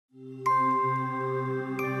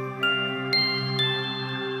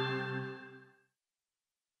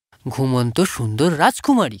ঘুমন্ত সুন্দর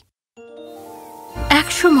রাজকুমারী। এক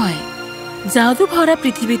সময় জাদু ভরা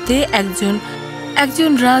পৃথিবীতে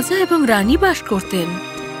একজন রাজা এবং রানী বাস করতেন।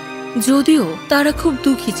 যদিও তারা খুব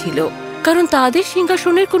দুঃখী ছিল, কারণ তাদের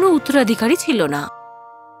সিংহাসনের কোনো উত্তরাধিকারী ছিল না।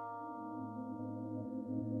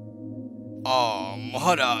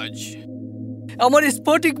 মহারাজ, আমার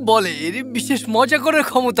স্ফটিক বলের বিশেষ মজা করার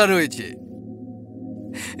ক্ষমতা রয়েছে,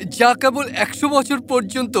 যা কেবল 100 বছর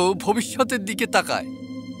পর্যন্ত ভবিষ্যতের দিকে তাকায়।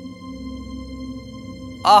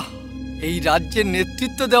 এই রাজ্যের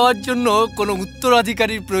নেতৃত্ব দেওয়ার জন্য কোনো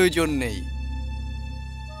উত্তরাধিকারীর প্রয়োজন নেই।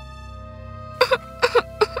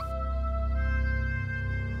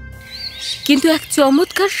 কিন্তু এক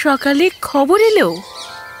চমৎকার সকালে খবর এলো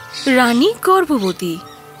রানী গর্ভবতী,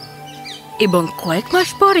 এবং কয়েক মাস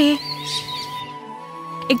পরে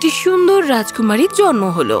একটি সুন্দর রাজকুমারীর জন্ম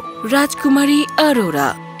হলো, রাজকুমারী অরোরা।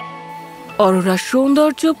 অরোরার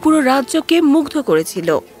সৌন্দর্য পুরো রাজ্যকে মুগ্ধ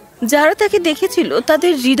করেছিল। যারা তাকে দেখেছিল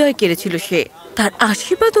তাদের হৃদয় কেড়েছিল সে। তার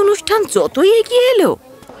আশীর্বাদ অনুষ্ঠান যতই এগিয়ে এলো,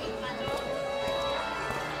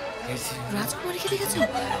 রাজকুমারীকে দেখেছো?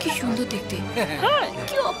 কি সুন্দর দেখতে, হ্যাঁ,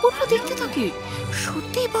 কি অপূর্ব দেখতে থাকে,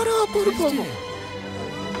 সত্যি বড় অপূর্ব।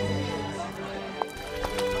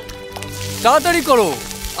 তাড়াতাড়ি করো,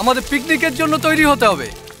 আমাদের পিকনিকের জন্য তৈরি হতে হবে।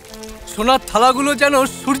 সোনার থালাগুলো যেন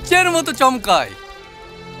সূর্যের মতো চমকায়।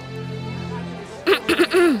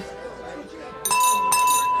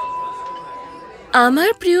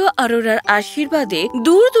 আমার প্রিয় অরোরার আশীর্বাদে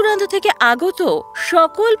দূর দূরান্ত থেকে আগত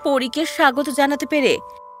সকল পরীকে স্বাগত জানাতে পেরে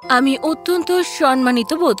আমি অত্যন্ত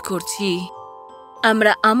সম্মানিত বোধ করছি।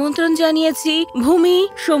 আমরা আমন্ত্রণ জানিয়েছি ভূমি,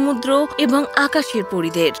 সমুদ্র এবং আকাশের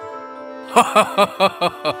পরীদের।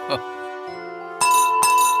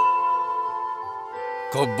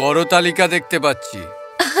 খুব বড় তালিকা দেখতে পাচ্ছি।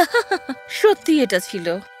 সত্যি এটা ছিল।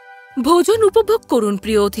 ভোজন উপভোগ করুন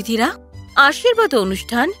প্রিয় অতিথিরা। আশীর্বাদ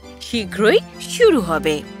অনুষ্ঠান শীঘ্রই শুরু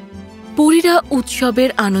হবে। পরীরা উৎসবের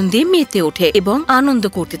আনন্দে মেতে ওঠে এবং আনন্দ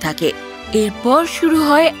করতে থাকে। এরপর শুরু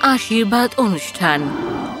হয় আশীর্বাদ অনুষ্ঠান।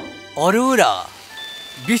 অরোরা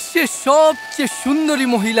বিশ্বের সবচেয়ে সুন্দরী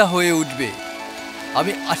মহিলা হয়ে উঠবে,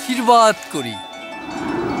 আমি আশীর্বাদ করি।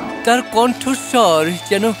 তার কণ্ঠস্বর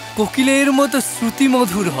যেন কোকিলের মতো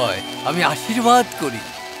শ্রুতিমধুর হয়, আমি আশীর্বাদ করি।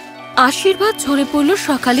 আশীর্বাদ ঝরে পড়ল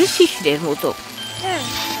সকালের শিশিরের মতো।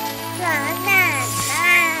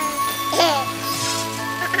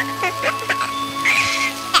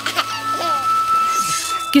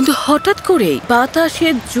 কিন্তু হঠাৎ করে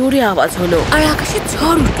বাতাসের জোরে আওয়াজ হলো আর আকাশে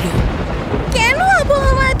ঝড় উঠল। কেন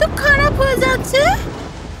আবহাওয়া এত খারাপ হয়ে যাচ্ছে?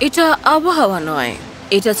 এটা আবহাওয়া নয়,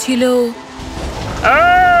 এটা ছিল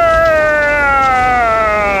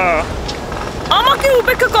আমাকে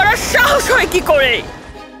উপেক্ষা করার সাহস হয় কি করে?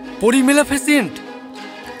 মেলাফিসেন্ট।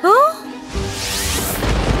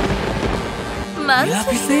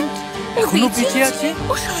 মেলাফিসেন্ট এখনো বেঁচে আছে?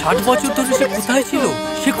 60 বছর ধরে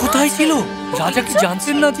সে কোথায় ছিল? রাজা কি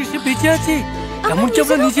জানতেন না যে সে বেঁচে আছে? এমনকি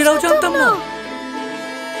আমরা নিজেরাও জানতাম না।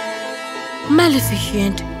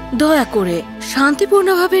 ম্যালেফিসেন্ট, দয়া করে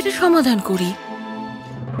শান্তিপূর্ণভাবে এটা সমাধান করি।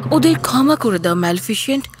 ওদের ক্ষমা করে দাও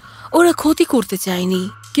ম্যালেফিসেন্ট, ওরা ক্ষতি করতে চায়নি।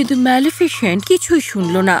 কিন্তু ম্যালেফিসেন্ট কিছুই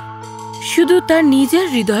শুনল না, শুধু তার নিজের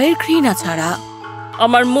হৃদয়ের ঘৃণা ছাড়া।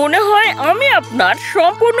 আমার মনে হয় আমি আপনার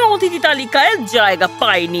সম্পূর্ণ অতিথি তালিকায় জায়গা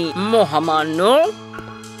পাইনি মহামান্য।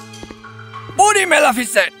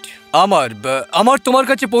 মেলাফিসেন্ট, আমার তোমার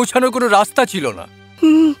কাছে পৌঁছানোর কোনো রাস্তা ছিল না।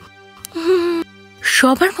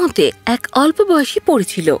 সবার মধ্যে এক অল্প বয়সী পরী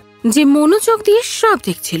ছিল যে মনোযোগ দিয়ে সব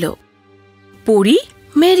দেখছিল। পরী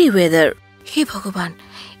মেরিওয়েদার। হে ভগবান,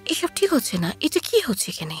 এসব ঠিক হচ্ছে না। এটা কি হচ্ছে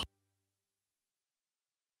এখানে?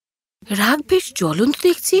 রাগ বেশ জ্বলন্ত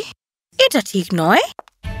দেখছি, এটা ঠিক নয়।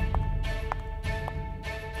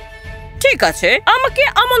 ঠিক আছে, আমাকে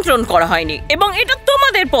আমন্ত্রণ করা হয়নি এবং এটা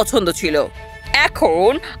তোমাদের পছন্দ ছিল।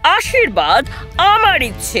 এখন আশীর্বাদ আমার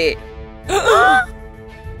ইচ্ছে।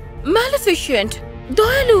 ম্যালেফিসেন্ট,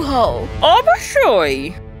 দয়ালু হও। অবশ্যই,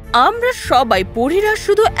 আমরা সবাই পরীরা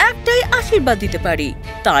শুধু একটাই আশীর্বাদ দিতে পারি,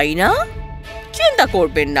 তাই না? চিন্তা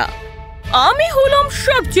করবেন না, আমি হলাম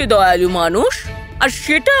সবচেয়ে দয়ালু মানুষ, আর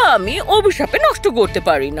সেটা আমি অভিশাপে নষ্ট করতে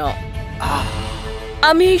পারি না।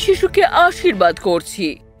 আমি এই শিশুকে আশীর্বাদ করছি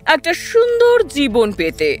একটা সুন্দর জীবন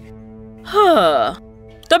পেতে। হ্যাঁ,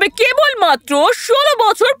 তবে কেবলমাত্র 16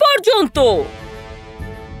 বছর পর্যন্ত,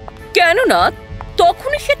 কেননা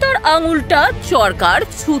তখনই সে তার আঙুলটা চরকার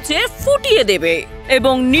ছুঁচে ফুটিয়ে দেবে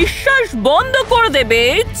এবং নিঃশ্বাস বন্ধ করে দেবে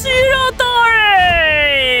চিরতরে।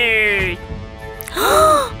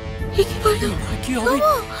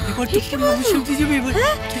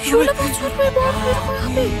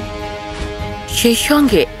 সেই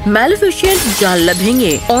সঙ্গে ম্যালেফিসেন্ট জানলা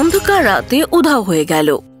ভেঙে অন্ধকার রাতে উধাও হয়ে গেল।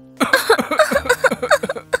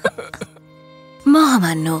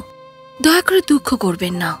 মহামান্য, দয়া করে দুঃখ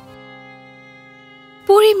করবেন না।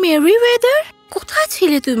 পরি মেরিওয়েদার, কোথায়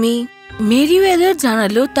ছিলে তুমি? মেরিওয়েদার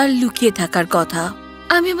জানালো তার লুকিয়ে থাকার কথা।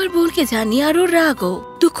 আমি আমার বোনকে জানি, আরো রাগও।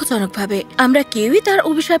 দুঃখজনক ভাবে আমরা কেউই তার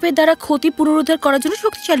অভিশাপের দ্বারা ক্ষতি পুনরুদ্ধার করার জন্য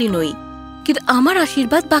শক্তিশালী নই, কিন্তু আমার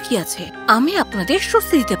আশীর্বাদ বাকি আছে। আমি আপনাদের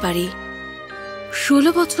স্বস্তি দিতে পারি।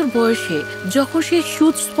 16 বছর বয়সে যখন সে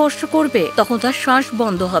সুচ স্পর্শ করবে তখন তার শ্বাস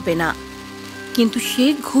বন্ধ হবে না, কিন্তু সে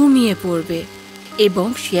ঘুমিয়ে পড়বে এবং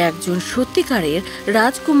সে একজন সত্যিকারের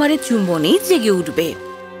রাজকুমারের চুম্বনেই জেগে উঠবে।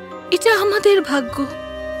 এটা আমাদের ভাগ্য।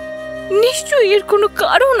 নিশ্চয়ই এর কোনো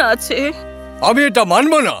কারণ আছে। আমি এটা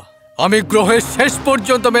মানব না। আমি গ্রহের শেষ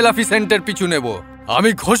পর্যন্ত মেলাফিসেন্টের পিছু নেব।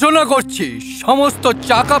 আমি ঘোষণা করছি, সমস্ত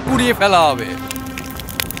চাকা পুড়িয়ে ফেলা হবে।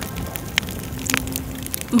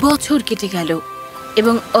 বছর কেটে গেল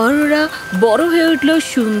এবং অরোরা বড় হয়ে উঠল,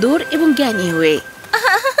 সুন্দর এবং জ্ঞানী হয়ে।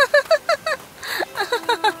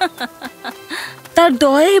 তার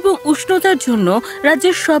দয়া এবং উষ্ণতার জন্য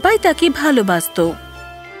রাজ্যের সবাই তাকে ভালোবাসত।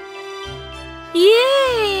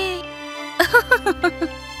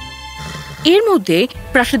 এর মধ্যে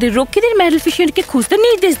প্রাসাদের রক্ষীদের ম্যালেফিসেন্টকে খুঁজতে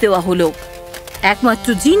নির্দেশ দেওয়া হলো, একমাত্র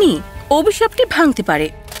যিনি অভিশাপটি ভাঙতে পারে।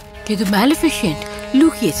 কিন্তু ম্যালেফিসেন্ট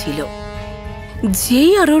লুকিয়েছিল।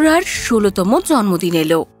 যেই অরোরার 16তম জন্মদিন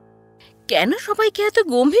এলো। কেন সবাইকে এত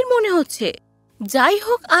গম্ভীর মনে হচ্ছে? যাই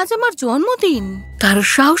হোক, আজ আমার জন্মদিন। তার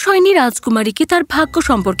সাহস হয়নি রাজকুমারীকে তার ভাগ্য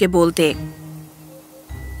সম্পর্কে বলতে।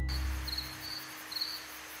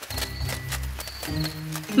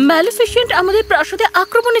 ম্যালেফিসেন্ট আমাদের প্রাসাদে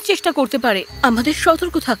আক্রমণের চেষ্টা করতে পারে, আমাদের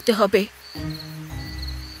সতর্ক থাকতে হবে।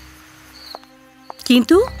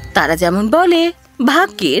 কিন্তু তারা যেমন বলে,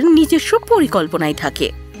 ভাগ্যের নিজস্ব পরিকল্পনায় থাকে।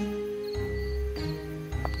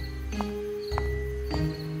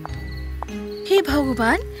 হে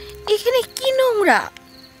ভগবান, এখানে কি নোংরা!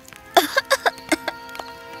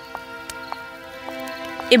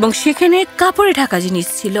 এবং সেখানে কাপড়ে ঢাকা জিনিস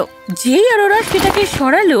ছিল। যেই অরোরা সেটাকে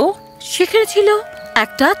সরালো, সেখানে ছিল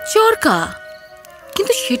একটা চরকা।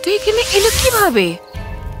 কিন্তু সেটা এখানে এলো কিভাবে?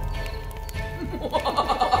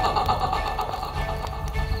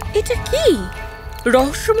 এটা কি?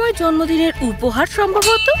 রহস্যময় জন্মদিনের উপহার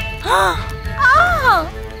সম্ভবত।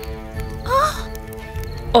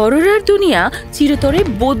 অরোরার দুনিয়া চিরতরে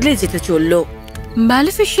বদলে যেতে চলল।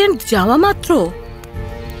 ম্যালেফিসেন্ট যাওয়া মাত্র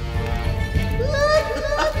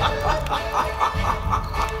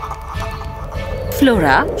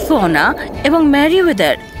ফ্লোরা, ফনা এবং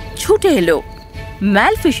ম্যারিওয়েদার ছুটে এলো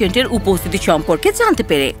ম্যালেফিসেন্টের উপস্থিতি সম্পর্কে জানতে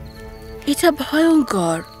পেরে। এটা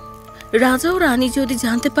ভয়ঙ্কর। রাজা ও রানী যদি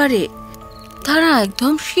জানতে পারে, তারা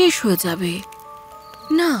একদম শেষ হয়ে যাবে।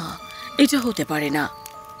 না, এটা হতে পারে না।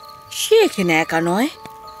 সে এখানে একা নয়।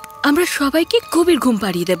 আমরা সবাইকে গভীর ঘুম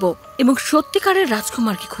পাড়িয়ে দেব এবং সত্যিকারের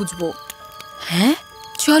রাজকুমারকে খুঁজব। হ্যাঁ,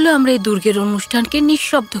 চলো আমরা এই দুর্গের অনুষ্ঠানকে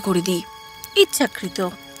নিঃশব্দ করে দিই। ইচ্ছাকৃত।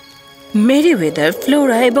 মেরিওয়েদার,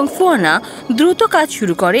 ফ্লোরা এবং ফোয়ানা দ্রুত কাজ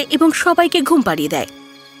শুরু করে এবং সবাইকে ঘুম পাড়িয়ে দেয়।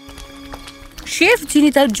 শেফ, যিনি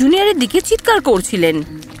তার জুনিয়রের দিকে চিৎকার করছিলেন।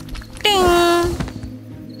 টিং!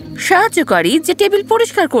 সাহায্যকারী, যে টেবিল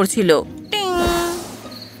পরিষ্কার করছিল। টিং!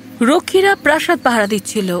 রক্ষীরা প্রাসাদ পাহারা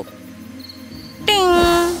দিচ্ছিল। টিং!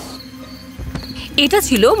 এটা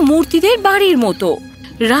ছিল মূর্তিদের বাড়ির মতো।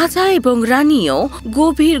 রাজা এবং রানীও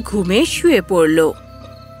গভীর ঘুমে শুয়ে পড়ল।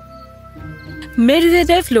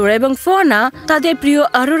 মেরিওয়েদার, ফ্লোরা এবং ফোয়ানা তাদের প্রিয়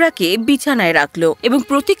অরোরাকে বিছানায় রাখলো এবং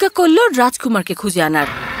প্রতিজ্ঞা করলো রাজকুমারকে খুঁজে আনার।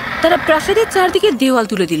 তারা প্রাসাদের চারদিকে দেওয়াল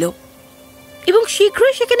তুলে দিল এবং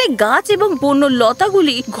শীঘ্রই সেখানে গাছ এবং বন্য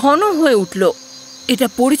লতাগুলি ঘন হয়ে উঠল। এটা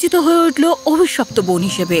পরিচিত হয়ে উঠল অভিশপ্ত বন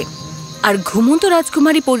হিসেবে, আর ঘুমন্ত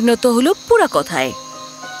রাজকুমারী পরিণত হলো পুরা কথায়।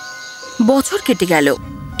 বছর কেটে গেল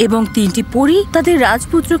এবং 3টি পরী তাদের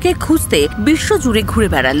রাজপুত্রকে খুঁজতে বিশ্বজুড়ে ঘুরে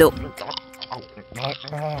বেড়ালো।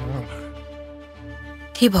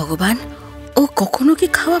 হে ভগবান, ও কখনো কি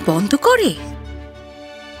খাওয়া বন্ধ করে?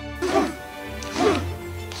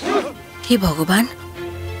 হে ভগবান,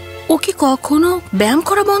 ও কি কখনো ব্যায়াম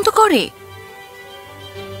করা বন্ধ করে?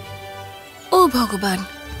 ও ভগবান,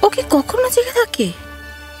 ও কি কখনো জেগে থাকে?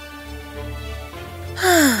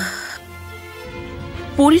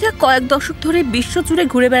 পরীরা কয়েক দশক ধরে বিশ্ব জুড়ে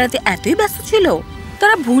ঘুরে বেড়াতে এতই ব্যস্ত ছিল,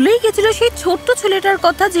 তারা ভুলেই গেছিল সেই ছোট্ট ছেলেটার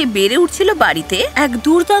কথা, যে বেড়ে উঠছিল বাড়িতে এক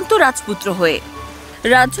দুর্দান্ত রাজপুত্র হয়ে।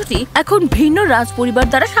 রাজ্যটি এখন ভিন্ন রাজ পরিবার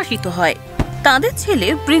দ্বারা শাসিত হয়, তাদের ছেলে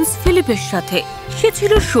প্রিন্স ফিলিপের সাথে। সে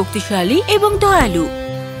ছিল শক্তিশালী এবং দয়ালু,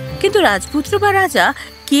 কিন্তু রাজপুত্র বা রাজা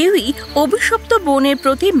কেউই অভিশপ্ত বনের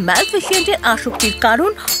প্রতি ম্যালেফিসেন্টের আসক্তির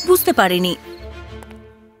কারণ বুঝতে পারেনি।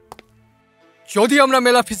 যদি আমরা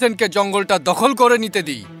মেলাফিসেন্টকে জঙ্গলটা দখল করে নিতে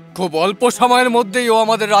দিই, খুব অল্প সময়ের মধ্যেই ও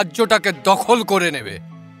আমাদের রাজ্যটাকে দখল করে নেবে।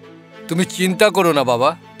 তুমি চিন্তা করো না বাবা,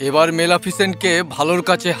 এবার মেলাফিসেন্টকে ভালোর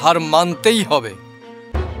কাছে হার মানতেই হবে।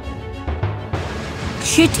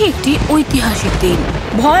 সেটি একটি ঐতিহাসিক দিন।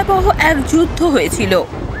 ভয়াবহ এক যুদ্ধ হয়েছিল।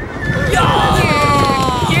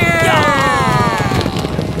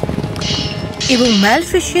 এবং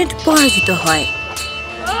ম্যালফিসেন্ট পরাজিত হয়।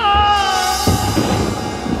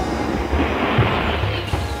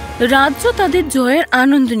 রাজ্য তাদের জয়ের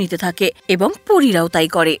আনন্দ নিতে থাকে এবং পরীরাও তাই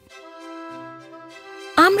করে।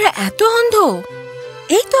 আমরা এত অন্ধ,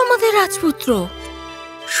 এই তো আমাদের রাজপুত্র।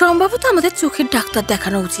 সম্ভবত আমাদের চোখের ডাক্তার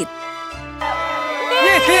দেখানো উচিত।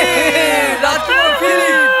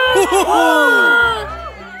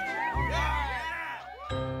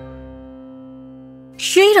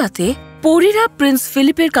 সেই রাতে পরীরা প্রিন্স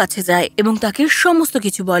ফিলিপের কাছে যায় এবং তাকে সমস্ত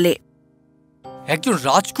কিছু বলে। একজন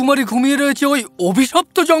রাজকুমারী ঘুমিয়ে রয়েছে ওই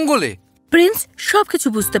অভিশপ্ত জঙ্গলে। প্রিন্স সবকিছু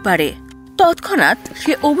বুঝতে পারে। তৎক্ষণাৎ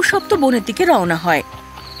সে অভিশপ্ত বনের দিকে রওনা হয়।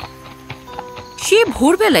 সে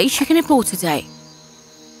ভোরবেলায় সেখানে পৌঁছে যায়।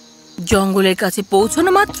 জঙ্গলের কাছে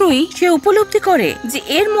পৌঁছানো মাত্রই সে উপলব্ধি করে যে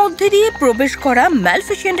এর মধ্যে দিয়ে প্রবেশ করা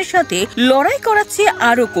ম্যালফিসেন্টের সাথে লড়াই করার চেয়ে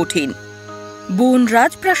আরো কঠিন। বোন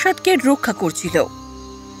রাজপ্রাসাদকে রক্ষা করছিল।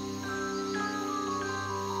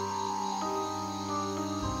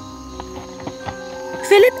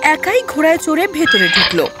 ফিলিপ একাই ঘোড়ায় চড়ে ভেতরে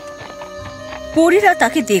ঢুকল। পরীরা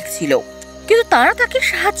তাকে দেখছিল, কিন্তু তারা তাকে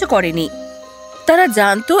সাহায্য করেনি। তারা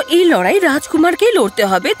জানতো এই লড়াই রাজকুমারকেই লড়তে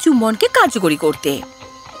হবে চুম্বনকে কার্যকরী করতে।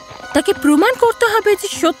 তাকে প্রমাণ করতে হবে যে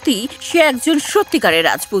সত্যি সে একজন সত্যিকারের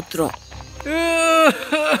রাজপুত্র।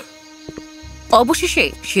 অবশেষে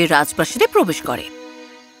সে রাজপ্রাসাদে প্রবেশ করে।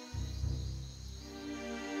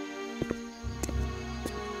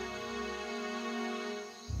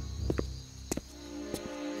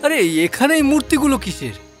 আরে এখানে এই মূর্তিগুলো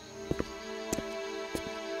কিসের?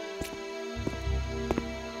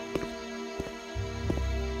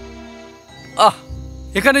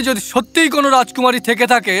 এখানে যদি সত্যিই কোনো রাজকুমারী থেকে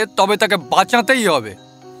থাকে তবে তাকে বাঁচাতেই হবে।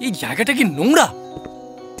 এই জায়গাটা কি নোংরা!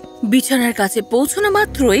 বিছানার কাছে পৌঁছানো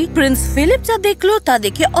মাত্রই প্রিন্স ফিলিপ যা দেখলো তা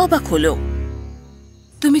দেখে অবাক হলো।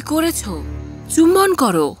 তুমি করেছো, চুম্বন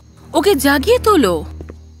করো, ওকে জাগিয়ে তোলো।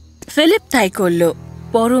 ফিলিপ তাই করলো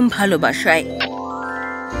পরম ভালোবাসায়।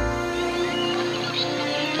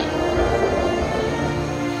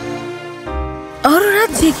 অরোরা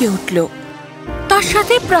জেগে উঠল, তার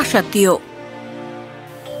সাথে প্রাসাদীয়।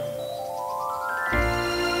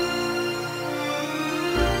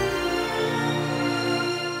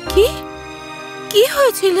 কি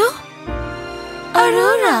হয়েছিল?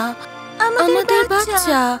 অরোরা, আমাদের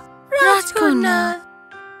বাচ্চা রাজকন্যা।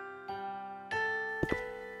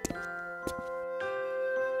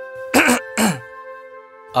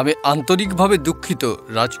 আমি আন্তরিকভাবে দুঃখিত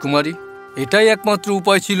রাজকুমারী। এটাই একমাত্র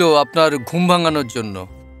উপায় ছিল আপনার ঘুম ভাঙানোর জন্য।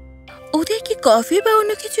 ওদের কি কফি বা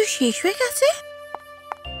অন্য কিছু শেষ হয়ে গেছে?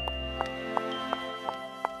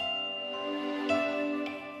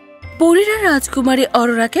 পরীরা রাজকুমারী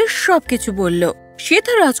অরোরাকে সবকিছু বলল। সে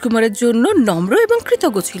তার রাজকুমারের জন্য নম্র এবং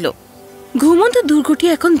কৃতজ্ঞ ছিল। ঘুমন্ত দুর্গটি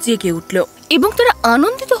এখন জেগে উঠল এবং তারা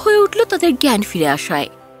আনন্দিত হয়ে উঠল তাদের জ্ঞান ফিরে আসায়।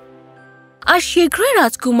 আর শীঘ্রই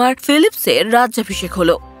রাজকুমার ফিলিপসের রাজ্যাভিষেক হল।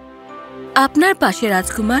 আপনার পাশে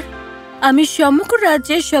রাজকুমার, আমি সমগ্র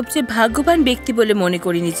রাজ্যের সবচেয়ে ভাগ্যবান ব্যক্তি বলে মনে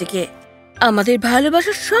করি নিজেকে। আমাদের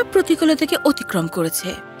ভালোবাসার সব প্রতিকূলতাকে অতিক্রম করেছে।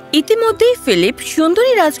 ইতিমধ্যেই ফিলিপ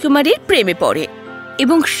সুন্দরী রাজকুমারীর প্রেমে পড়ে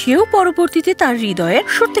এবং সেও পরবর্তীতে তার হৃদয়ের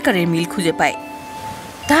সত্যিকারের মিল খুঁজে পায়।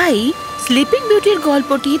 তাই স্লিপিং বিউটির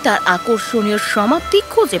গল্পটি তার আকর্ষণীয় সমাপ্তি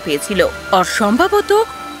খুঁজে পেয়েছিল। আর সম্ভবত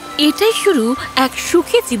এটাই শুরু এক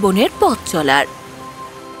সুখী জীবনের পথ চলার।